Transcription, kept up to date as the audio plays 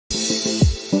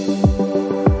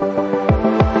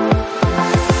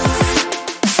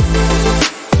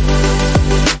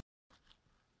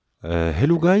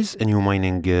Hello guys, a new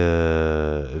mining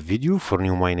video for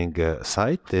new mining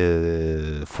site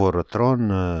for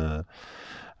Tron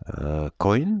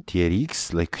coin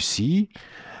TRX. Like you see,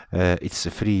 it's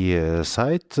a free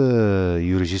site.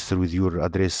 You register with your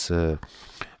address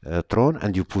Tron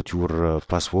and you put your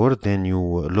password, then you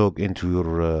log into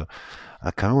your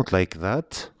account like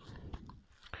that.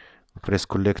 Press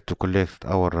collect to collect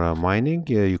our mining.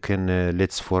 You can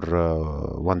let's for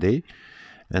 1 day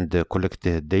and collect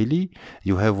daily.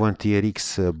 You have one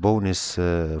TRX bonus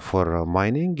for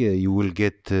mining. You will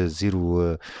get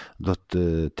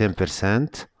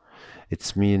 0.10%.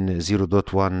 It's mean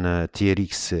 0.1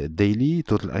 TRX daily.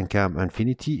 Total income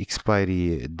infinity.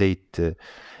 Expiry date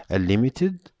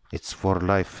unlimited. It's for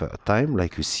lifetime,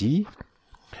 like you see.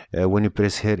 When you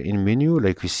press here in menu,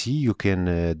 like you see, you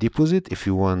can deposit if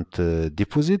you want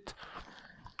deposit.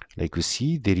 Like you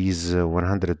see, there is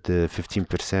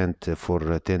 115%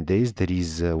 for 10 days. There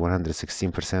is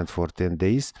 116% for 10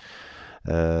 days.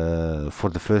 For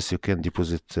the first, you can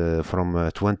deposit from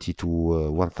 20 to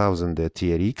 1000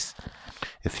 TRX.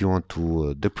 If you want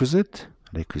to deposit,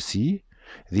 like you see,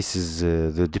 this is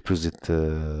the deposit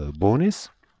bonus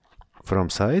from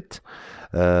site.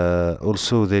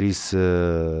 Also, there is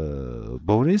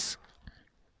bonus.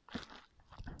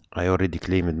 I already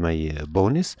claimed my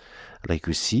bonus. Like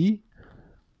you see,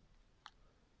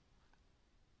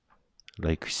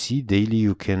 daily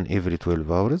you can, every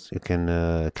 12 hours you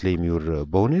can claim your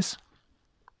bonus.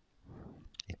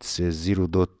 It's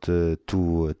 0.2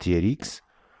 TRX.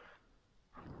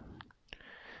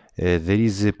 There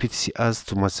is a PTC as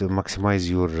to maximize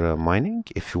your mining.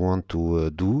 If you want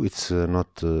to do, it's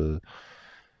not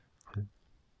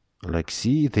like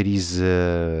see, there is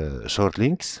short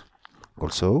links.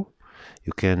 Also,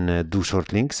 you can do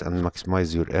short links and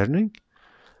maximize your earning.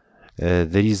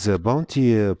 There is a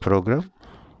bounty program,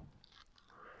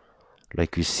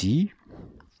 like you see,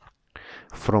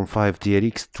 from 5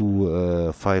 TRX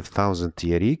to 5000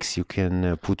 TRX. You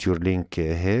can put your link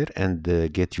here and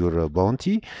get your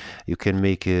bounty. You can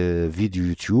make a video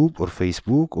YouTube or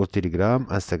Facebook or Telegram,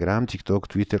 Instagram, TikTok,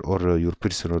 Twitter, or your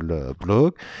personal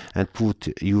blog, and put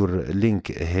your link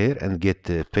here and get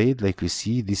paid. Like you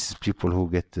see, this is people who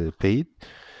get paid.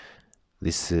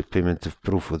 This payment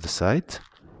proof of the site.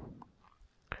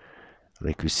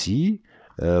 Like you see,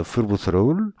 for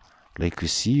withdrawal, like you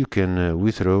see, you can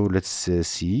withdraw. Let's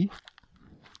see,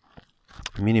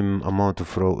 minimum amount of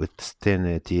withdraw, it's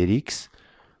 10 TRX.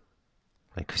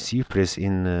 Like you see, press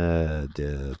in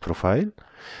the profile.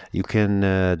 You can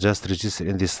just register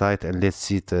in this site and let's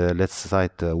see let's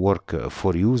site work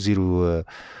for you.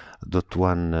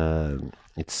 0.1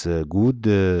 it's good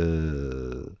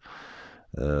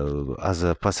as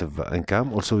a passive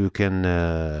income. Also, you can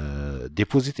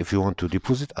deposit if you want to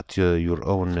deposit at your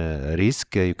own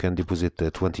risk. You can deposit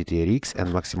 20 TRX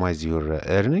and maximize your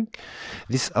earning.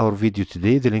 This is our video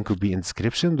today. The link will be in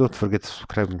description. Don't forget to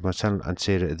subscribe to my channel and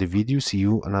share the video. See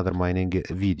you another mining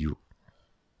video.